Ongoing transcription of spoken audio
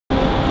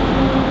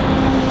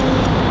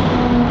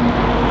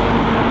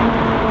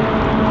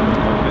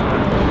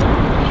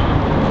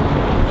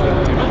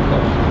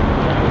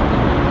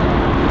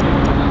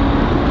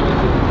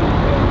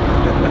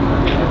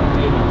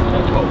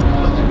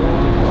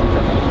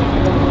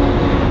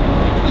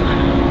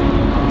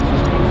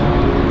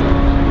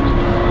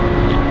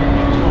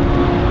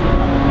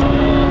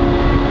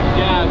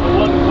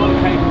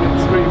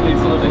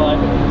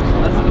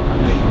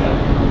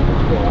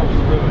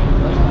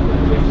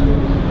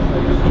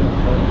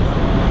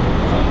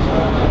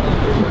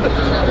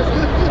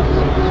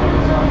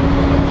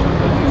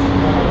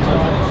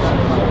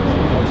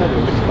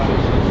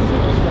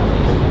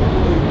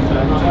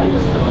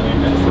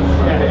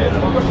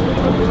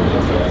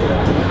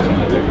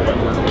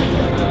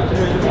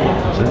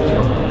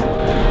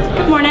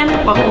Good morning,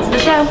 welcome to the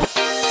show.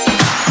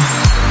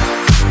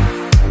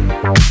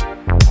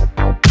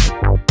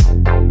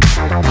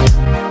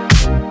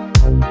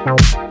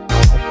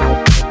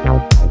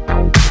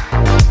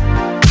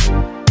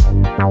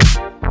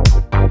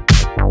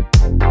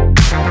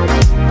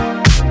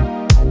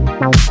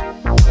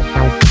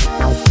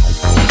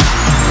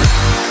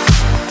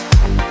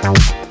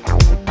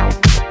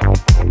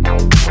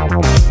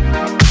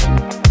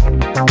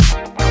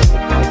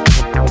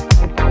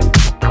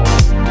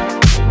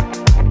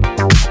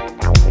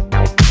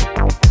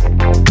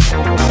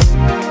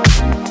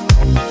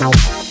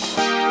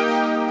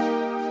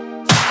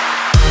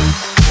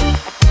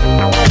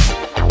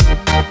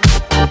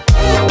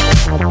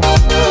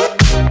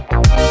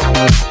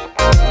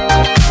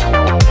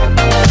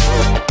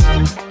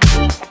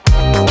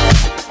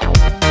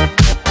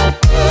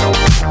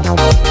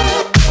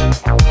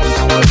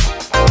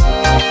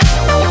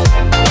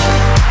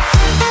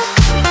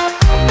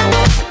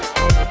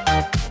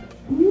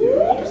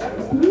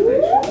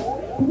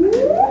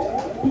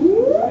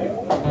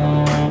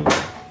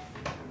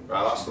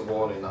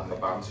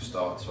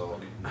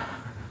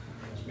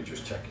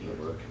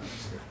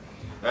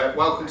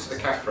 Welcome to the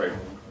KEF room.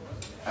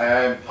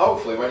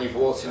 Hopefully when you've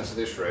walked into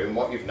this room,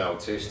 what you've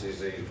noticed is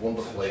these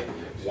wonderfully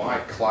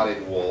white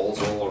cladded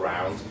walls all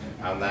around,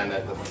 and then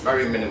at the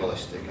very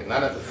minimalistic, and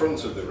then at the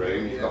front of the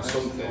room you've got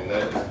something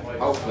that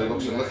hopefully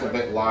looks a little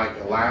bit like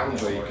a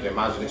lounge, or you can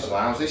imagine it's a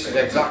lounge. This is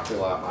exactly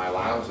like my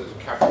lounge. There's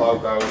KEF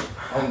logos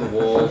on the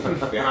wall,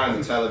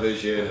 behind the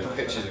television, and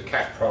pictures of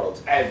KEF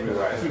products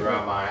everywhere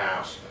throughout my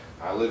house.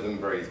 I live and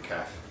breathe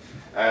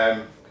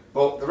KEF.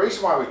 But the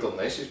reason why we've done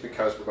this is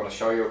because we're going to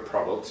show you a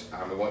product,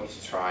 and we want you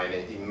to try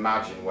and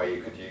imagine where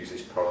you could use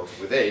this product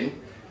within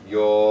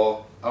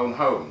your own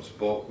homes.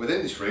 But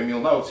within this room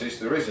you'll notice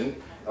there isn't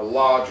a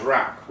large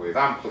rack with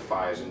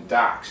amplifiers and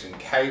DACs and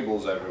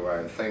cables everywhere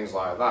and things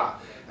like that.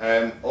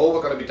 All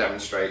we're going to be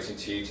demonstrating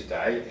to you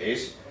today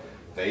is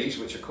these,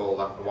 which are called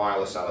the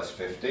wireless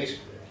LS50s,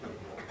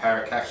 a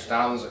pair of KEF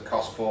stands that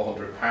cost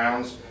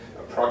 £400,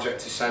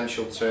 Project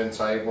Essential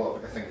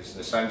turntable, I think it's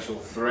an Essential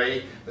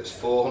 3, that's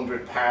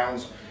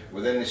 £400.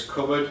 Within this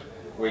cupboard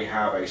we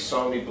have a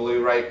Sony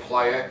Blu-ray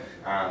player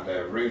and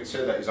a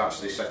router that is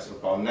actually set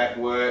up on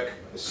network,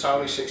 a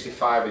Sony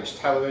 65-inch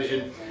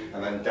television,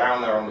 and then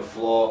down there on the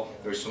floor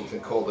there is something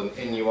called an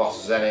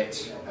Inuos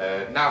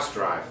Zenit NAS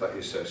drive that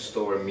is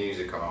storing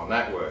music on our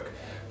network.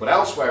 But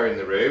elsewhere in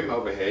the room,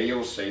 over here,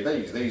 you'll see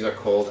these are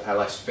called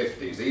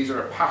LS50s. These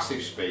are a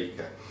passive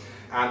speaker.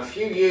 And a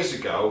few years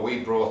ago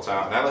we brought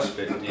out an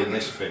LS50 in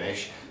this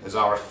finish as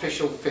our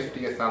official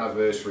 50th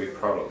anniversary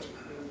product.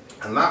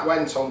 And that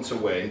went on to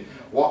win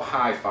What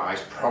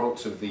Hi-Fi's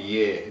Product of the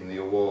Year in the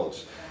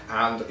awards.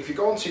 And if you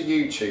go onto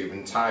YouTube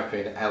and type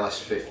in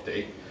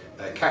LS50,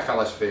 KEF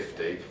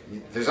LS50,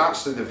 there's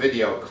actually the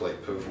video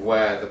clip of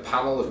where the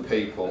panel of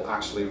people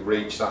actually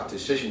reached that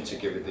decision to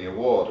give it the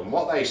award. And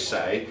what they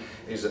say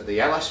is that the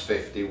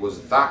LS50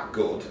 was that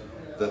good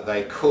that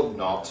they could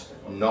not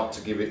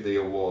to give it the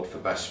award for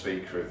Best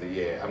Speaker of the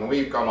Year. And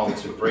we've gone on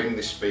to bring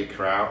this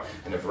speaker out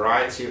in a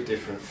variety of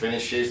different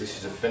finishes. This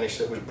is a finish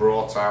that was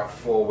brought out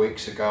 4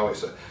 weeks ago.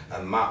 It's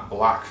a matte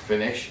black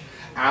finish.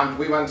 And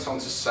we went on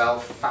to sell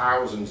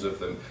thousands of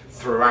them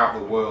throughout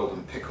the world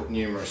and pick up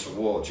numerous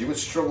awards. You would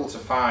struggle to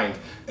find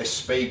a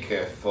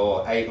speaker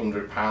for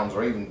 £800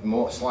 or even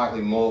more,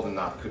 slightly more than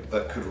that,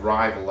 that could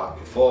rival that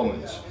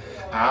performance.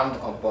 And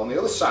on the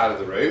other side of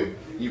the room,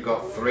 you've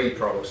got three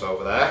products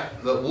over there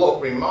that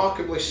look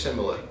remarkably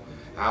similar,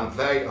 and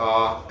they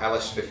are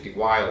LS50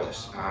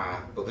 Wireless.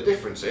 But the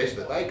difference is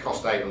that they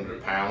cost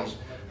 £800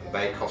 and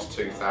they cost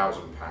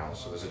 £2,000.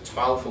 So there's a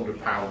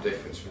 £1,200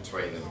 difference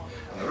between them.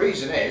 And the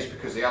reason is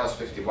because the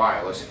LS50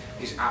 Wireless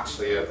is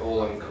actually an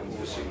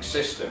all-encompassing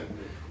system.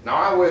 Now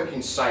I work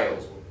in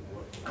sales,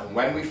 and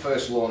when we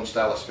first launched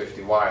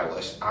LS50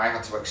 Wireless, I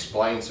had to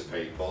explain to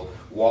people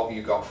what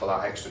you got for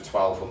that extra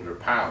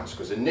 £1,200,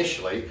 because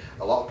initially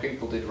a lot of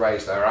people did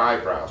raise their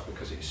eyebrows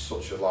because it's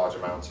such a large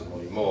amount of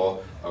money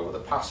more over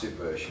the passive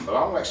version. But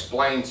I'm going to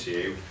explain to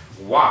you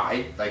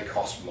why they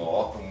cost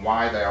more and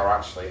why they are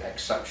actually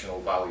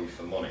exceptional value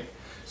for money.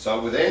 So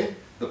within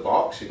the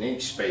box, in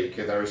each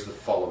speaker, there is the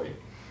following.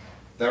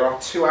 There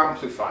are two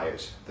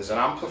amplifiers. There's an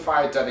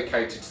amplifier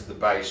dedicated to the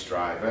bass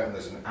driver and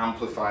there's an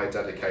amplifier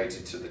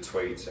dedicated to the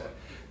tweeter.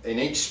 In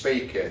each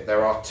speaker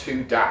there are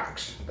two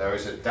DACs. There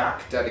is a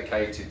DAC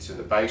dedicated to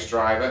the bass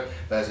driver,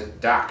 there's a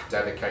DAC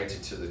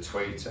dedicated to the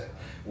tweeter.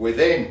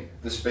 Within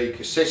the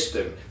speaker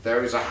system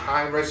there is a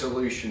high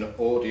resolution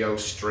audio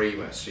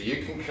streamer, so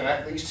you can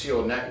connect these to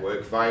your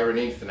network via an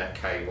Ethernet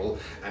cable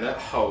and at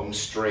home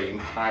stream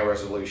high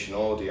resolution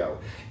audio.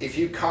 If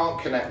you can't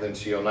connect them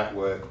to your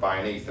network by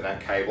an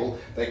Ethernet cable,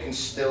 they can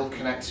still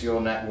connect to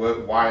your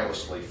network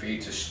wirelessly for you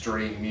to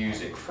stream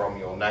music from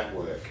your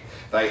network.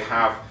 They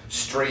have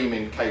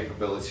streaming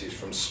capabilities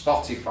from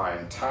Spotify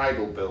and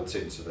Tidal built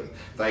into them.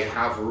 They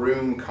have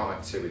Roon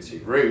connectivity.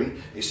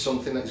 Roon is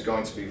something that's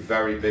going to be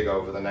very big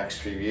over the next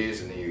few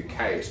years in the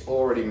UK. It's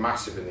already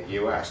massive in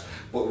the US,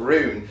 but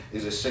Roon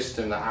is a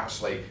system that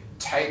actually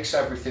takes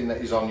everything that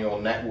is on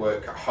your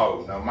network at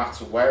home, no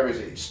matter where is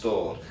it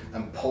stored,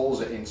 and pulls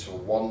it into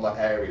one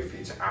area for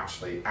you to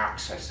actually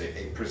access it.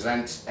 It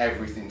presents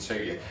everything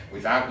to you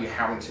without you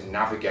having to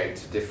navigate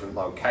to different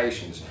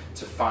locations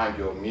to find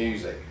your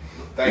music.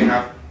 They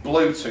have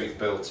Bluetooth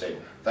built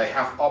in, they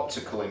have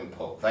optical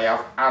input, they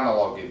have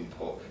analog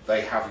input,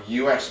 they have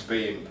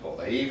USB input,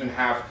 they even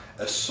have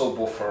a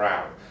subwoofer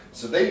out.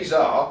 So these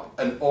are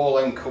an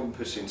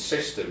all-encompassing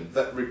system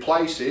that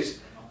replaces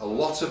a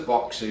lot of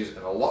boxes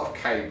and a lot of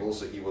cables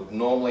that you would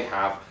normally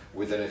have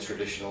within a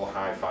traditional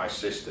hi-fi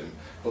system,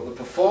 but the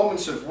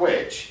performance of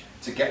which,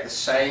 to get the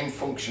same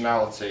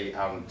functionality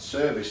and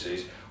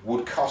services,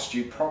 would cost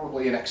you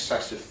probably in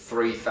excess of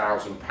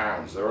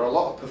 £3,000. There are a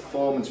lot of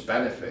performance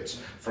benefits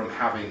from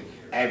having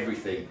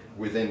everything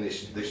within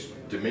this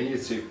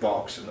diminutive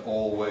box and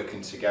all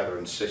working together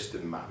and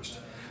system matched.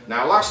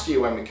 Now last year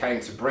when we came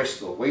to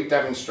Bristol, we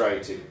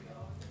demonstrated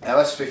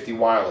LS50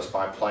 Wireless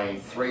by playing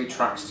 3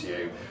 tracks to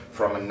you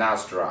from a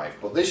NAS drive,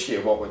 but this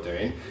year what we're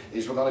doing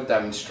is we're going to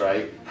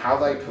demonstrate how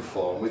they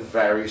perform with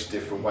various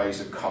different ways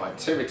of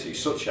connectivity,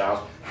 such as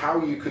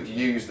how you could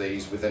use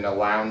these within a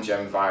lounge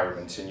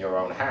environment in your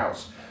own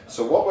house.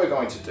 So what we're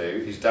going to do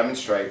is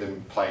demonstrate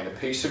them playing a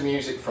piece of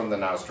music from the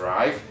NAS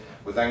drive.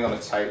 We're then going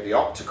to take the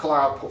optical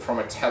output from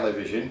a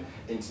television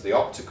into the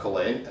optical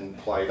in and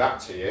play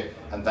that to you,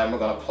 and then we're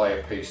going to play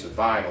a piece of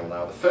vinyl.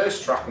 Now the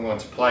first track I'm going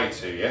to play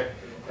to you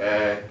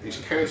is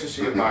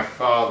courtesy of my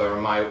father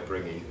and my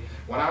upbringing.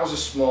 When I was a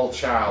small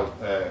child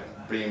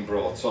being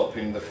brought up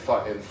in the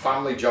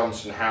family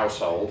Johnson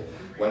household,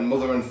 when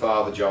Mother and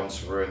Father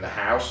Johnson were in the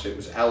house, it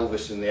was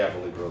Elvis and the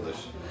Everly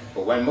Brothers.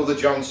 But when Mother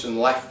Johnson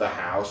left the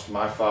house,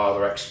 my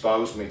father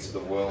exposed me to the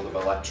world of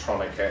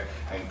electronica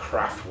and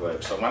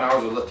Kraftwerk. So when I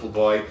was a little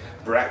boy,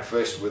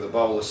 breakfast with a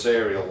bowl of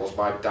cereal was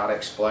my dad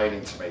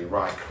explaining to me,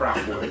 right,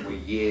 Kraftwerk were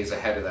years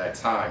ahead of their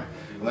time.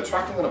 And the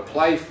track I'm going to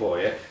play for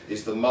you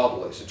is The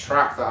Model. It's a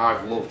track that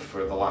I've loved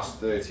for the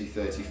last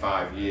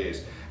 30-35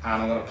 years.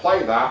 And I'm going to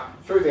play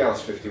that through the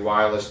LS50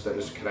 Wireless that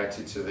was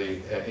connected to the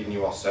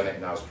Inuos Senate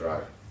NAS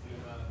drive.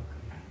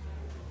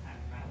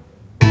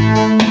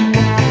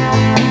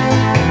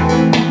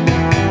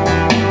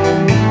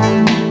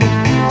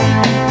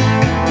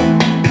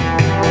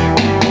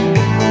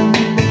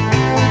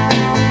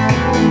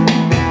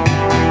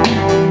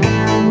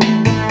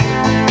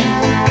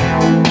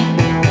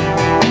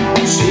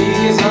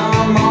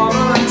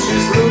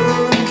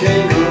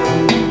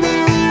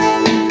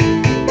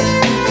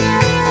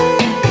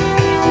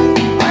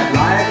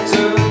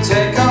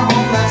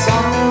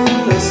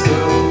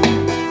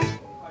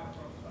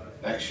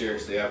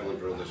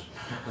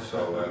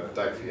 So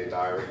date for your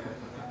diary.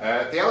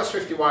 The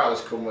LS50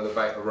 Wireless come with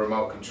a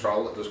remote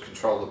control that does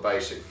control the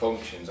basic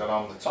functions, and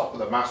on the top of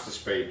the master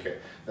speaker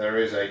there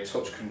is a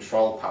touch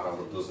control panel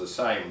that does the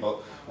same, but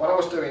what I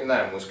was doing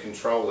then was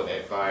controlling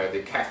it via the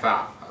KEF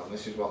app, and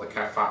this is what the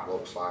KEF app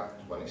looks like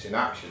when it's in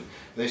action.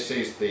 This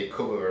is the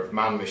cover of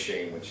Man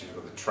Machine, which is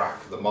where the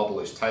track, the model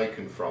is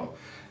taken from,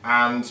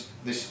 and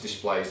this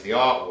displays the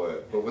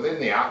artwork, but within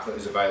the app that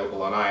is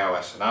available on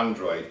iOS and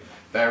Android,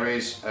 there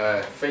is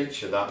a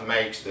feature that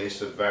makes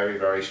this a very,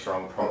 very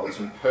strong product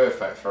and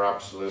perfect for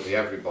absolutely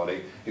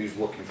everybody who's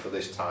looking for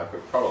this type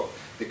of product,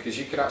 because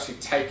you can actually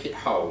take it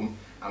home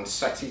and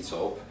set it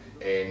up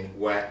in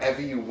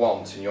wherever you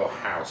want in your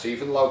house,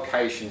 even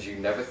locations you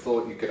never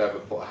thought you could ever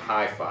put a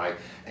hi-fi,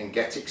 and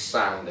get it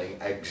sounding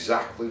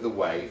exactly the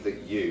way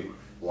that you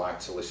like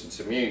to listen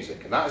to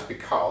music. And that is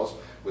because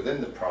within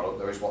the product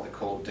there is what they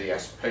call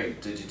DSP,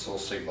 digital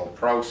signal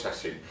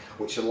processing,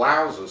 which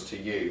allows us to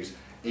use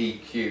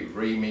EQ,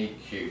 Ream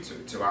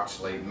EQ to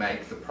actually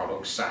make the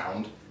product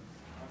sound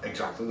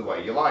exactly the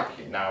way you like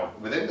it. Now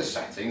within the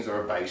settings there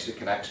are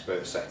basic and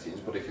expert settings,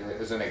 but if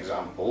as an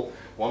example,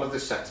 one of the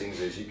settings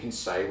is you can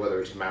say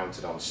whether it's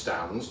mounted on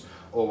stands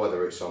or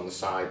whether it's on the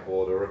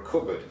sideboard or a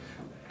cupboard.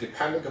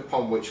 Depending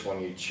upon which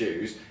one you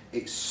choose,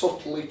 it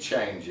subtly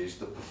changes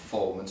the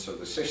performance of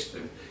the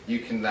system. You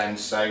can then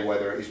say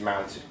whether it is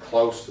mounted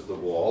close to the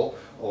wall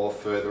or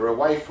further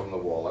away from the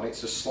wall, and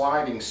it's a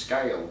sliding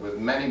scale with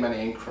many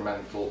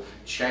incremental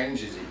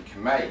changes that you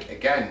can make.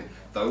 Again,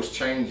 those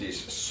changes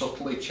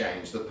subtly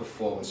change the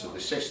performance of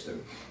the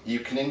system. You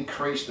can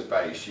increase the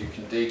bass, you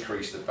can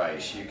decrease the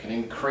bass, you can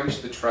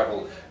increase the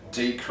treble,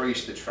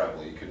 decrease the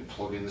treble, you can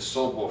plug in the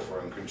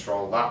subwoofer and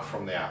control that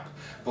from the app.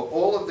 But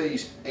all of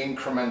these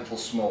incremental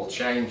small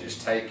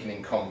changes taken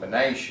in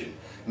combination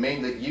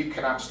mean that you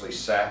can actually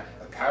set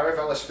a pair of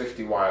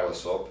LS50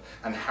 Wireless up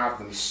and have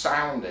them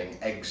sounding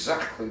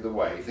exactly the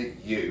way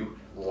that you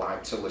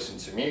like to listen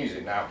to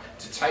music. Now,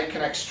 to take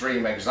an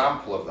extreme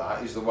example of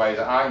that is the way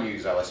that I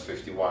use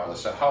LS50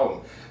 Wireless at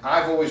home.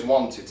 I've always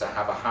wanted to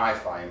have a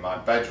hi-fi in my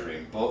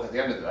bedroom, but at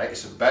the end of the day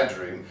it's a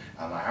bedroom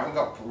and I haven't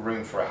got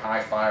room for a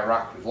hi-fi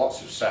rack with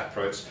lots of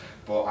separates,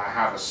 but I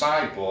have a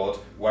sideboard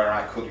where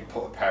I could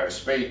put a pair of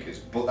speakers,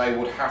 but they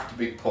would have to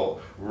be put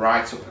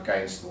right up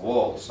against the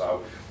wall.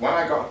 So when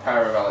I got a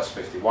pair of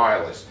LS50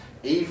 Wireless,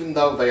 even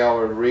though they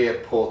are a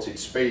rear-ported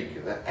speaker,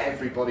 that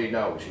everybody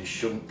knows you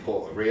shouldn't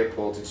put a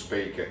rear-ported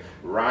speaker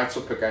right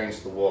up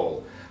against the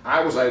wall.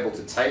 I was able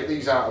to take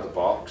these out of the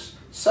box,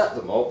 set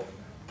them up,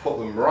 put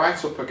them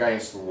right up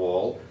against the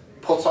wall,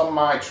 put on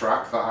my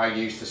track that I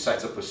use to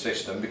set up a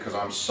system because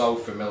I'm so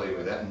familiar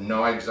with it and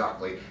know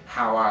exactly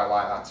how I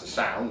like that to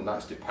sound, and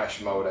that's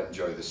Depeche Mode,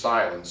 Enjoy the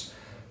Silence.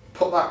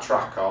 Put that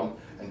track on,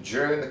 and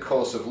during the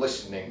course of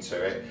listening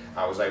to it,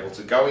 I was able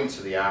to go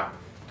into the app,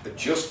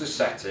 adjust the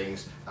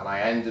settings, and I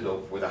ended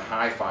up with a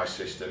hi-fi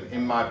system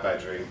in my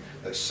bedroom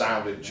that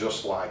sounded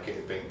just like it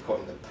had been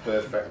put in the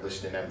perfect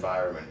listening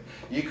environment.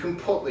 You can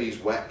put these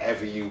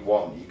wherever you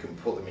want. You can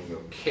put them in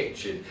your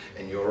kitchen,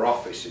 in your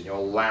office, in your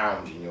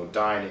lounge, in your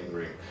dining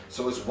room.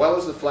 So as well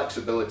as the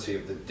flexibility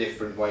of the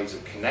different ways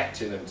of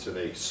connecting them to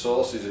the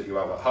sources that you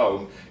have at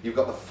home, you've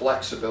got the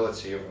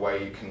flexibility of where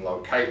you can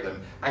locate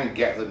them and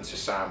get them to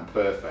sound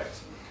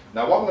perfect.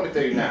 Now what I'm going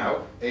to do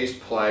now is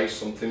play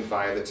something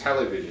via the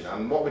television,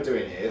 and what we're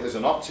doing here, there's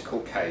an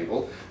optical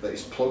cable that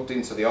is plugged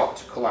into the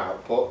optical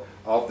output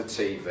of the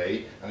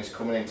TV and is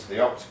coming into the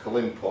optical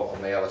input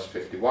on the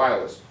LS50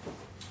 Wireless.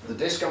 The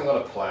disc I'm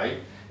going to play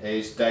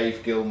is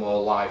Dave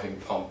Gilmour live in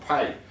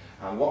Pompei,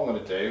 and what I'm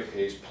going to do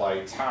is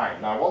play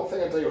time. Now one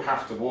thing I do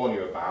have to warn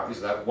you about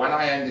is that when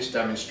I end this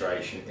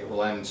demonstration it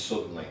will end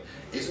suddenly.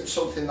 Isn't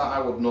something that I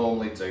would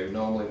normally do.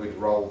 Normally we'd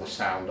roll the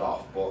sound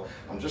off, but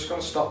I'm just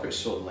going to stop it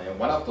suddenly, and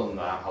when I've done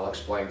that I'll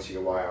explain to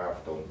you why I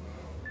have done.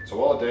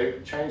 So all I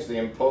do, change the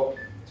input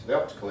to the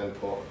optical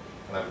input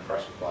and then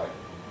press play.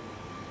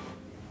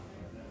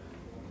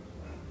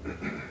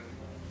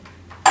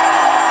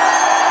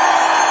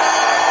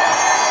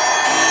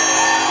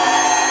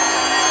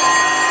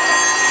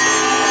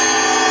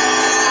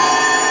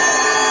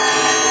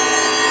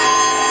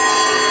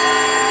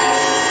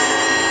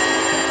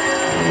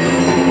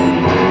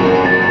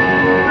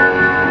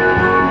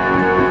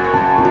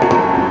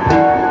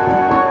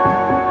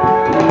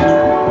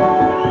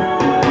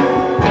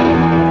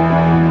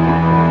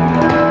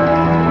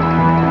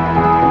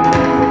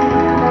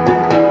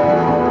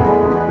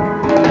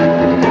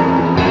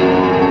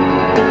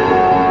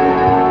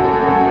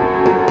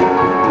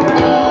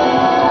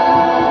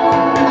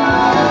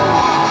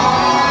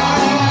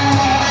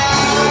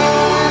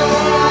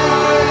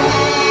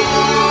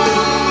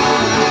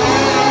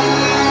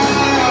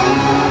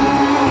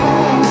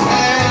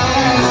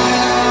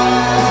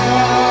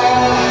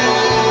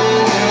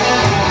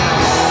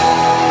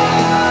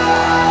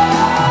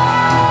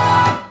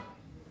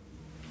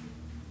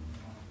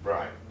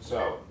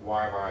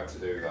 To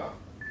do that.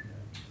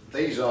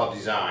 These are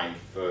designed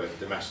for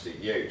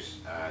domestic use.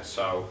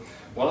 So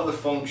one of the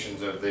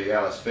functions of the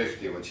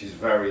LS50, which is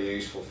very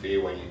useful for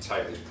you when you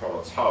take these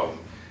products home,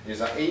 is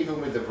that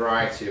even with the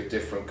variety of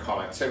different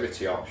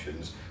connectivity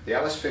options, the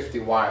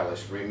LS50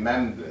 Wireless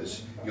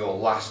remembers your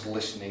last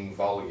listening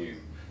volume,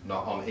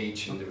 not on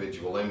each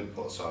individual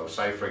input. So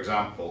say for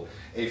example,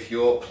 if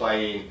you're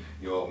playing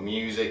your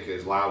music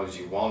as loud as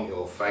you want,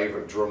 your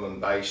favourite drum and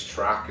bass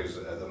track is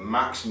at the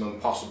maximum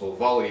possible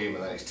volume,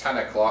 and then it's 10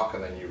 o'clock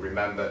and then you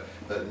remember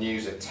that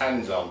news at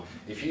 10's on,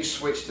 if you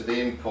switch to the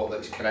input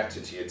that's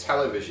connected to your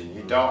television,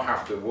 you don't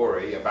have to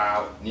worry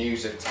about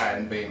news at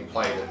 10 being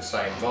played at the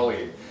same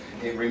volume.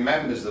 It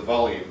remembers the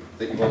volume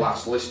that you were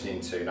last listening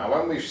to. Now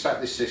when we've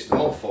set this system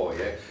up for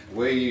you,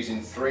 we're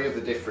using 3 of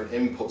the different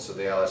inputs of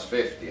the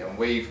LS50, and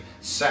we've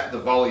set the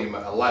volume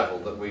at a level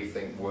that we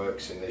think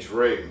works in this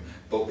room.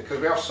 But because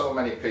we have so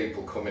many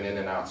people coming in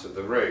and out of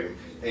the room,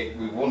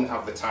 we wouldn't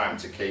have the time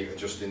to keep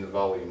adjusting the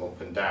volume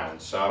up and down.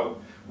 So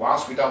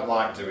whilst we don't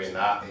like doing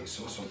that, it's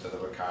something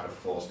that we're kind of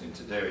forced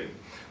into doing.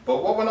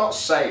 But what we're not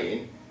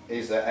saying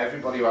is that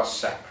everybody who has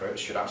separate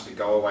should actually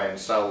go away and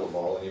sell them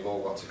all, and you've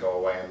all got to go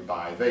away and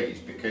buy these,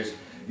 because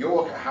you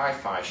walk at a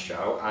hi-fi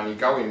show and you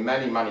go in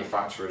many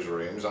manufacturers'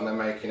 rooms and they're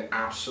making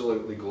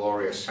absolutely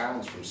glorious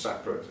sounds from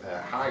separate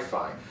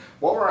hi-fi.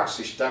 What we're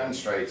actually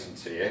demonstrating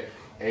to you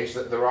is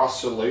that there are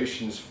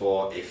solutions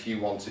for if you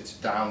wanted to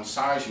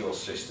downsize your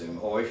system,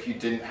 or if you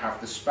didn't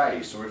have the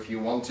space, or if you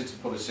wanted to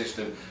put a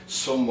system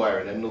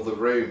somewhere in another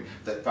room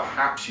that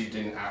perhaps you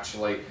didn't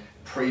actually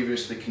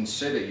previously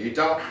consider. You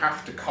don't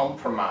have to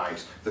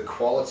compromise the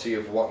quality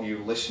of what you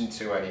listen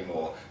to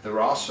anymore. There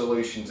are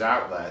solutions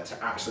out there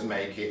to actually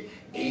make it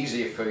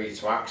easier for you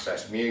to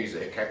access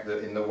music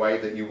in the way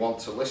that you want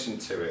to listen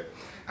to it.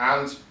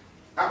 And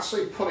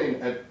actually putting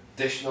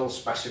additional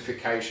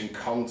specification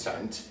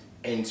content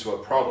into a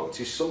product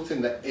is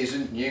something that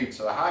isn't new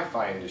to the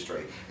hi-fi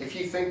industry. If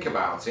you think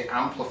about it,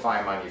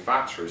 amplifier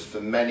manufacturers for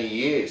many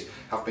years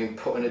have been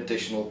putting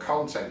additional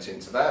content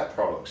into their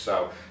products.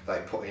 So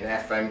they put in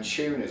FM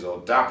tuners or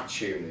DAB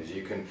tuners.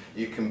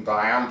 You can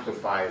buy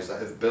amplifiers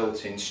that have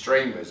built-in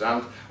streamers,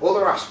 and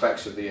other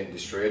aspects of the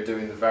industry are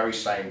doing the very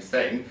same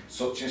thing,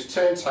 such as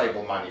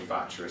turntable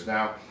manufacturers.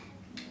 Now,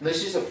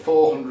 this is a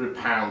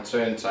 £400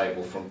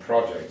 turntable from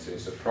Project.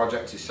 It's a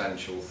Project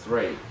Essential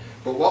 3.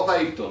 But what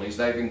they've done is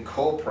they've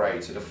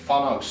incorporated a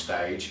phono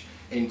stage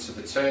into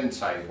the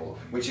turntable,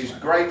 which is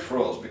great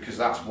for us because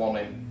that's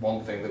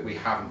one thing that we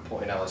haven't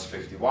put in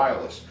LS50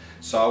 Wireless.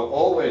 So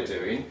all we're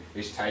doing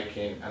is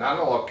taking an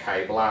analog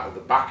cable out of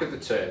the back of the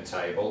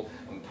turntable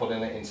and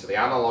putting it into the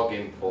analog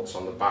inputs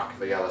on the back of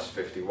the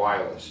LS50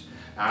 Wireless.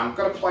 Now I'm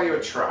going to play you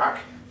a track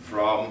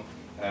from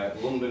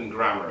London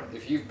Grammar.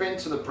 If you've been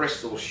to the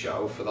Bristol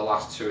show for the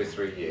last 2 or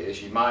 3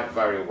 years, you might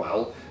very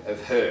well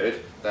have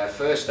heard their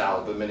first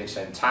album in its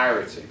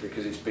entirety,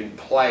 because it's been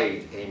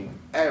played in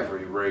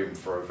every room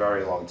for a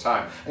very long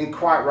time, and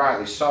quite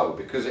rightly so,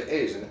 because it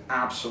is an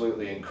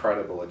absolutely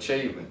incredible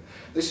achievement.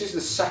 This is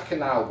the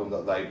second album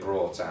that they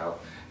brought out,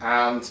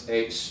 and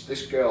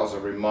this girl has a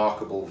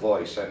remarkable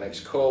voice, and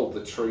it's called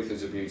The Truth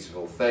Is a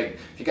Beautiful Thing.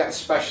 If you get a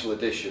special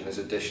edition, there's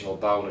additional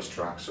bonus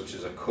tracks, such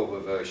as a cover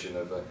version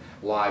of a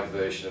live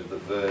version of the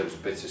Verbs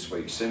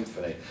Bittersweet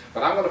Symphony.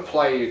 But I'm going to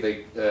play you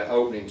the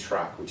opening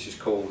track, which is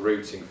called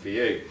Rooting for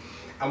You.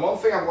 And one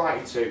thing I'd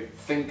like you to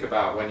think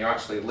about when you're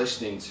actually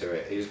listening to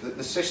it is that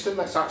the system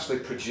that's actually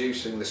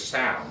producing the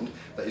sound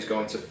that is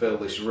going to fill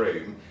this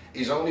room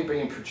is only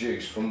being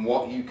produced from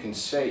what you can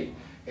see.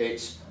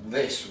 It's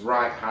this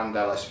right hand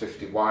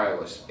LS50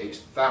 Wireless,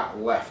 it's that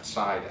left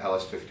side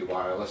LS50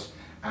 Wireless,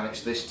 and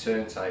it's this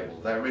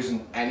turntable. There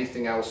isn't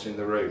anything else in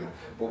the room,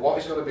 but what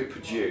is going to be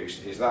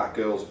produced is that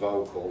girl's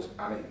vocals,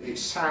 and it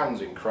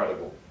sounds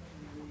incredible.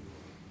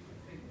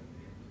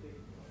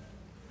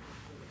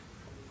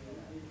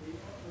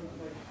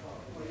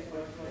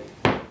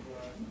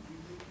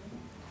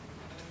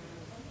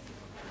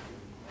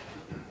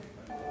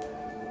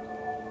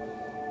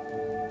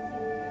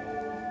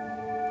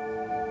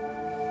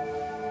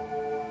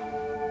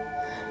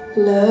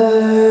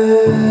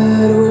 Let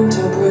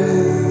winter break.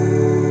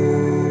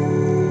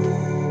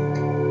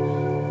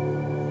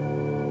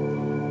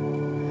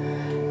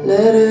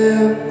 Let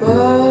it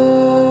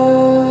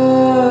burn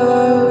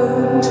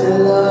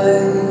till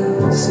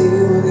I see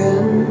you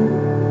again.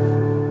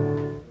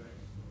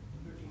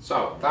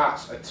 So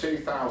that's a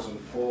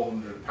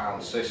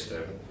 £2,400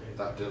 system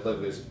that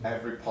delivers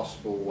every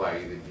possible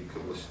way that you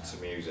could listen to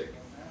music.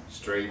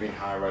 Streaming,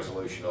 high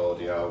resolution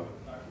audio,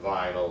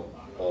 vinyl,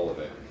 all of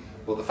it.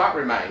 But the fact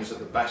remains that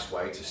the best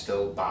way to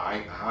still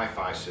buy a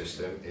hi-fi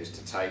system is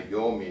to take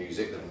your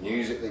music, the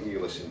music that you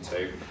listen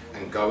to,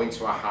 and go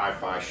into a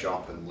hi-fi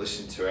shop and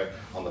listen to it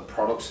on the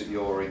products that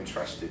you're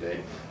interested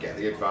in, get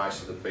the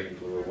advice of the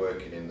people who are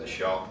working in the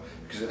shop,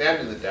 because at the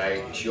end of the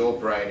day, it's your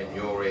brain and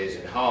your ears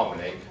in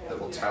harmony that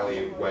will tell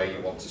you where you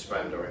want to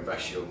spend or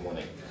invest your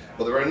money.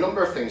 But there are a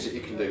number of things that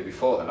you can do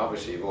before then.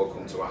 Obviously, you've all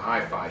come to a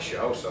hi-fi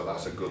show, so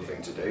that's a good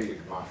thing to do.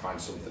 You might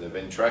find something of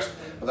interest.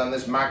 But then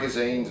there's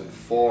magazines and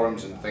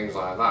forums and things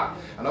like that.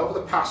 And over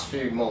the past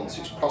few months,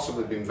 it's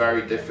possibly been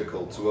very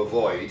difficult to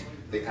avoid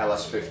the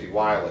LS50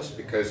 Wireless,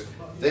 because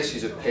this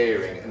is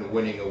appearing and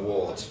winning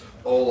awards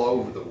all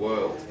over the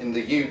world. In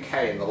the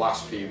UK, in the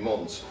last few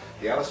months,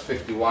 the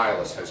LS50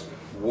 Wireless has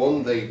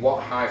won the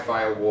What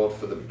Hi-Fi Award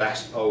for the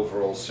Best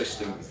Overall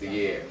System of the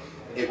Year.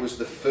 It was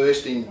the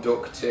first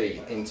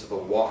inductee into the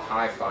What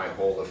Hi-Fi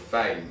Hall of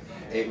Fame.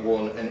 It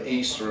won an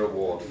Easter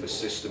Award for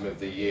System of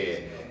the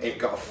Year. It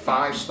got a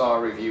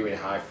 5-star review in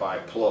Hi-Fi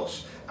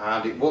Plus,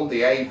 and it won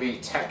the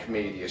AV Tech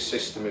Media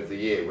System of the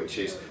Year, which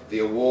is the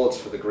awards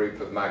for the group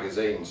of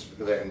magazines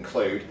that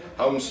include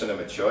Home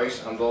Cinema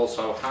Choice and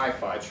also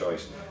Hi-Fi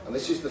Choice. And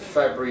this is the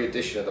February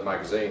edition of the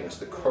magazine. It's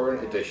the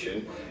current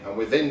edition, and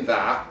within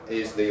that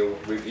is the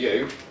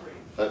review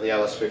that the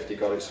LS50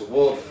 got its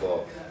award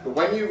for. But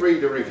when you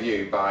read a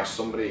review by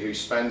somebody who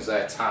spends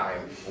their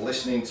time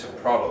listening to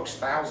products,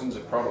 thousands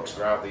of products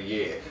throughout the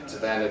year, to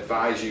then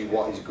advise you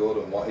what is good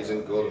and what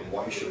isn't good and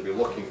what you should be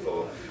looking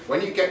for,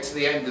 when you get to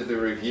the end of the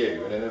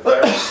review, and in a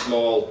very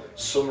small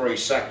summary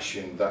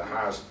section that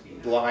has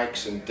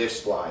likes and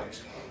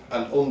dislikes,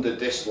 and under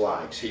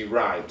dislikes he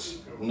writes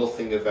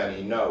nothing of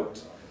any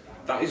note,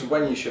 that is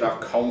when you should have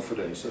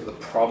confidence that the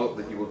product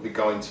that you would be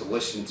going to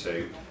listen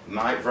to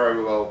might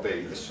very well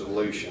be the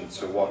solution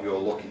to what you're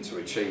looking to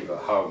achieve at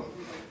home.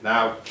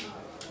 Now,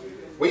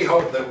 we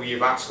hope that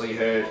you've actually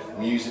heard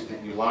music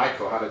that you like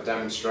or had a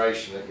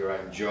demonstration that you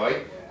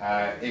enjoy.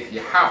 If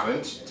you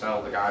haven't,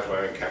 tell the guys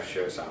wearing KEF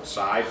shirts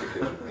outside,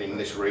 because in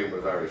this room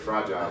we're very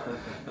fragile.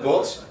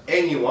 But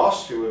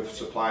Inuos, who have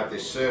supplied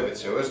this server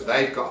to us,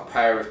 they've got a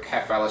pair of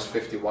KEF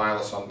LS50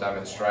 Wireless on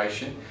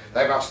demonstration.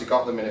 They've actually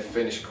got them in a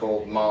finish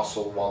called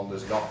Marcel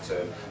Wanders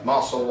Nocturne.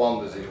 Marcel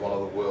Wanders is one of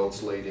the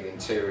world's leading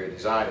interior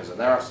designers, and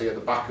they're actually at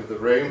the back of the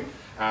room,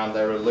 and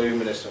they're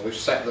luminous, and we've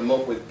set them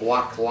up with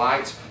black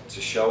light to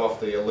show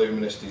off the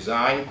luminous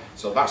design.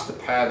 So that's the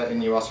pair that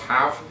Inuos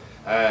have.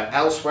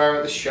 Elsewhere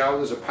at the show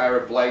there's a pair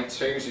of Blade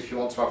 2s if you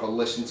want to have a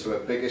listen to a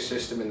bigger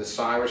system in the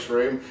Cyrus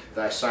room.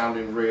 They're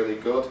sounding really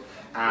good.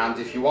 And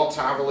if you want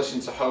to have a listen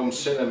to home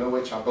cinema,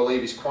 which I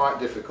believe is quite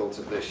difficult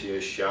at this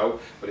year's show,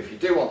 but if you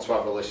do want to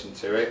have a listen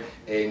to it,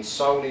 in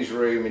Sony's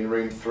room, in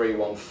room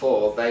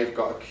 314, they've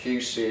got a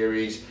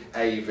Q-Series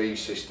AV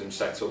system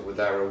set up with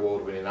their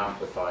award-winning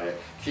amplifier.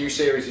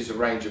 Q-Series is a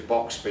range of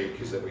box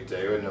speakers that we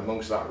do, and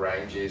amongst that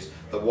range is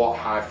the What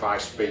Hi-Fi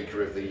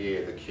Speaker of the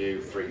Year, the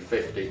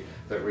Q350,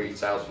 that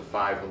retails for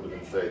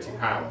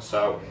 £530.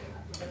 So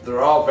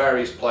there are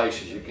various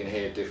places you can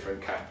hear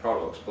different KEF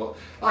products, but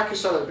like I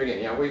said at the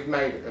beginning, yeah, we've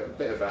made a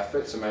bit of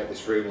effort to make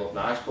this room look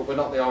nice, but we're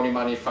not the only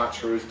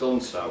manufacturer who's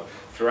done so.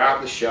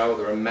 Throughout the show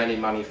there are many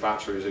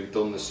manufacturers who've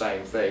done the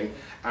same thing,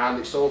 and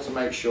it's all to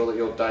make sure that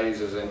your day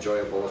is as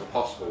enjoyable as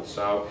possible.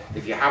 So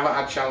if you haven't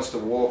had a chance to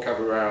walk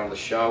everywhere on the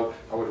show,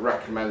 I would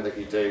recommend that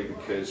you do,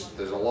 because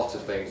there's a lot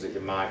of things that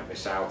you might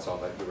miss out on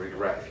that you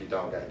regret if you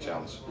don't get a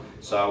chance.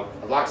 So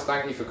I'd like to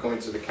thank you for coming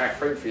to the KEF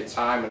room, for your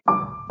time.